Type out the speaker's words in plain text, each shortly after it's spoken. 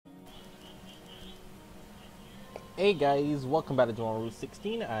Hey guys, welcome back to Route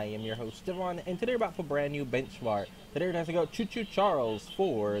 16. I am your host Devon, and today we're back for a brand new benchmark. Today we're testing out Choo-Choo Charles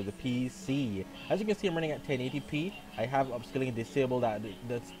for the PC. As you can see, I'm running at 1080p. I have upscaling disabled at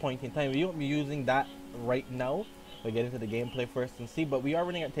this point in time. We won't be using that right now. We'll get into the gameplay first and see, but we are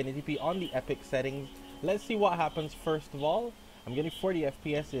running at 1080p on the epic settings. Let's see what happens first of all. I'm getting 40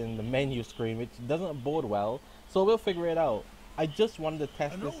 FPS in the menu screen, which doesn't bode well, so we'll figure it out. I just wanted to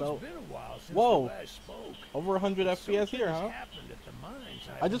test this out. Whoa! Over 100 FPS here, huh?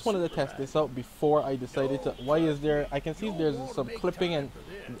 I just wanted to test this out before I decided to. Why is there? I can see there's some clipping and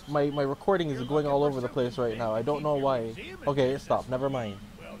my recording is going all over the place right now. I don't know why. Okay, stop. Never mind.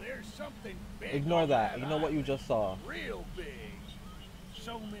 Ignore that. Ignore what you just saw.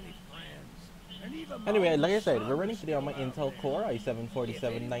 Anyway, like I said, we're running today on my Intel Core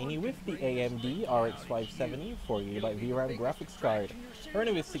I7-4790 with the AMD RX 570 4GB VRAM graphics card. We're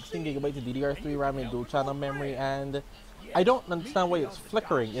running with 16GB of DDR3 RAM and dual channel memory, and I don't understand why it's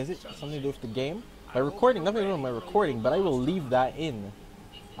flickering. Is it something to do with the game? My recording, nothing to do with my recording, but I will leave that in.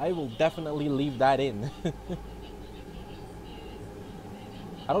 I will definitely leave that in.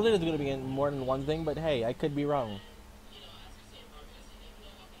 I don't think it's going to be in more than one thing, but hey, I could be wrong.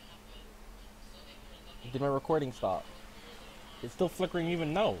 Did my recording stop? It's still flickering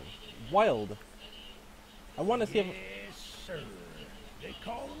even now. Wild. I want to see if... Yes, sir. They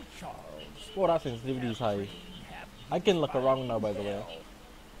call him Charles. Oh, that sensitivity is high. I can look around now, by the way.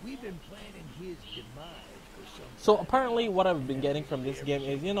 We've been planning his demise for some So apparently what I've been getting from this game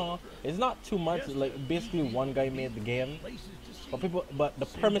is, you know, it's not too much. Like, basically one guy made the game. But the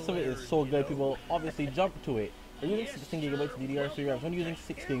premise of it is so good, people obviously jump to it. We're using 16GB DDR3 RAM, so I'm using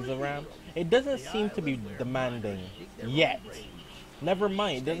 6 gigs of RAM. It doesn't seem to be demanding yet. Never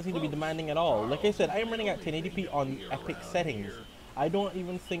mind, it doesn't seem to be demanding at all. Like I said, I am running at 1080p on epic settings. I don't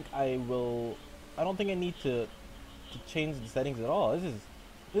even think I will. I don't think I need to change the settings at all. This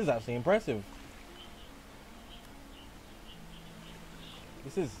is absolutely impressive.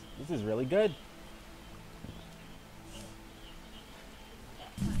 This is really good.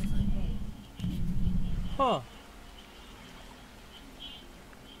 Huh.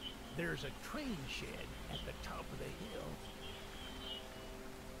 There's a train shed at the top of the hill.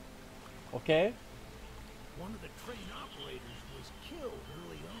 Okay. One of the train operators was killed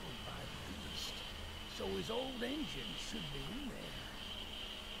early on by the beast, so his old engine should be in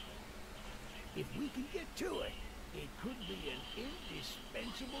there. If we can get to it, it could be an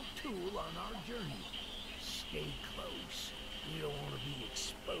indispensable tool on our journey. Stay close. We don't want to be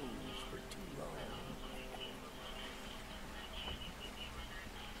exposed for too long.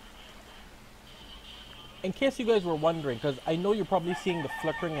 In case you guys were wondering, because I know you're probably seeing the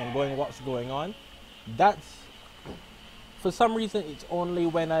flickering and going, what's going on? That's, for some reason, it's only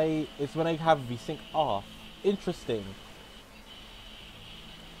when I have VSync off. Interesting.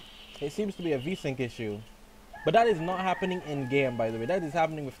 It seems to be a VSync issue. But that is not happening in game, by the way. That is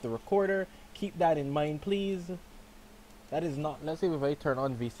happening with the recorder. Keep that in mind, please. That is not, let's see if I turn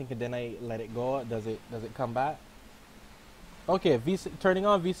on VSync and then I let it go. Does it come back? Okay, turning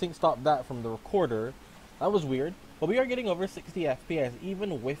on VSync stopped that from the recorder. That was weird, but we are getting over 60 FPS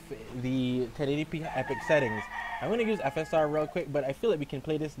even with the 1080p epic settings. I'm going to use FSR real quick, but I feel like we can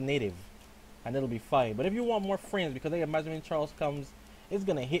play this native and it'll be fine. But if you want more frames, because I imagine when Charles comes, it's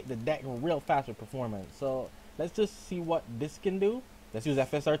going to hit the deck real fast with performance. So let's just see what this can do. Let's use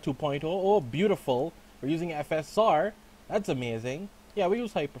FSR 2.0. Oh, beautiful. We're using FSR. That's amazing. Yeah, we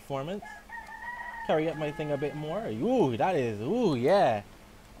use high performance. Carry up my thing a bit more. Ooh, that is, ooh, yeah.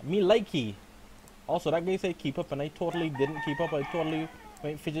 Me likey. Also, that guy said keep up, and I totally didn't keep up. I totally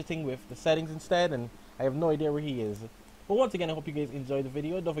went fidgeting with the settings instead, and I have no idea where he is. But once again, I hope you guys enjoyed the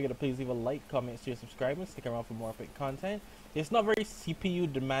video. Don't forget to please leave a like, comment, share, subscribe, and stick around for more epic content. It's not very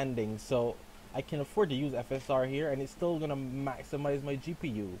CPU demanding, so I can afford to use FSR here, and it's still going to maximize my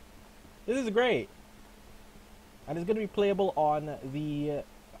GPU. This is great. And it's going to be playable on the...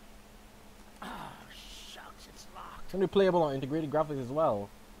 Ah, shucks, it's locked. It's going to be playable on integrated graphics as well.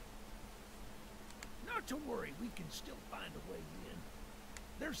 Not to worry, we can still find a way in.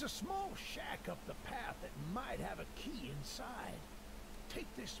 There's a small shack up the path that might have a key inside. Take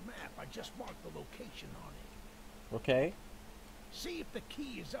this map, I just marked the location on it. Okay. See if the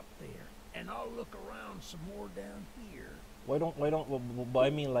key is up there, and I'll look around some more down here. Why don't, I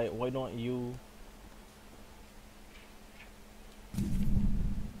mean, like, why don't you...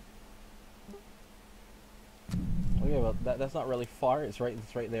 Okay, well, that's not really far. It's right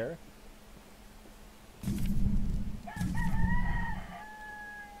there.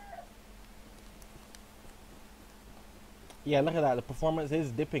 Yeah, look at that. The performance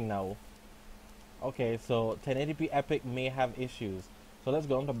is dipping now. Okay, so 1080p Epic may have issues. So let's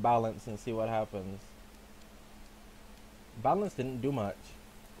go into balance and see what happens. Balance didn't do much.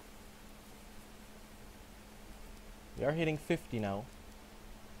 We are hitting 50 now.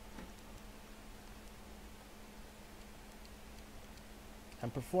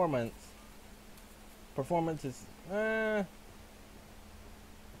 And performance is I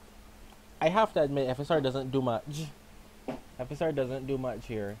have to admit FSR doesn't do much. FSR doesn't do much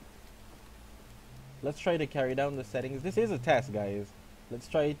here. Let's try to carry down the settings. This is a test, guys. Let's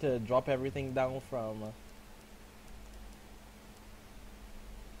try to drop everything down from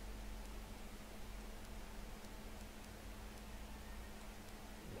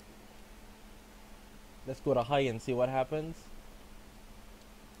let's go to high and see what happens.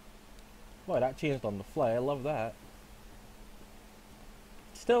 Boy, that changed on the fly. I love that.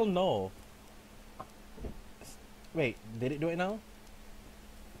 Still no. Wait, did it do it now?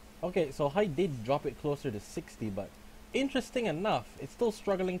 Okay, so high did drop it closer to 60, but interesting enough, it's still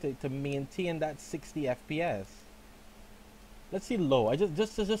struggling to maintain that 60 FPS. Let's see low. I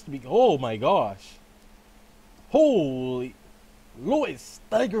just to be. Oh my gosh! Holy, low is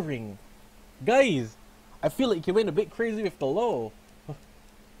staggering, guys. I feel like you went a bit crazy with the low.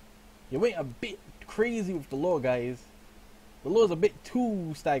 You went a bit crazy with the low, guys. The low is a bit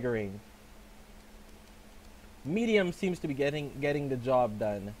too staggering. Medium seems to be getting the job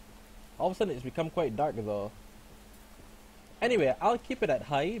done. All of a sudden, it's become quite dark though. Anyway, I'll keep it at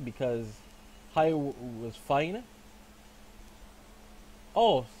high because high was fine.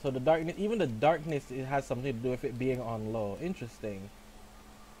 Oh, so the darkness, even the darkness, it has something to do with it being on low. Interesting.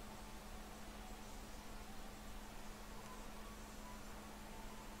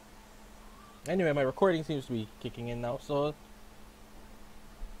 Anyway, my recording seems to be kicking in now, so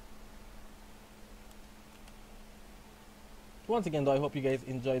once again though, I hope you guys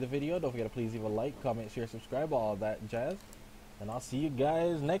enjoyed the video. Don't forget to please leave a like, comment, share, subscribe, all that jazz. And I'll see you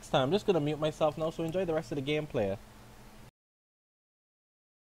guys next time. I'm just gonna mute myself now, so enjoy the rest of the gameplay.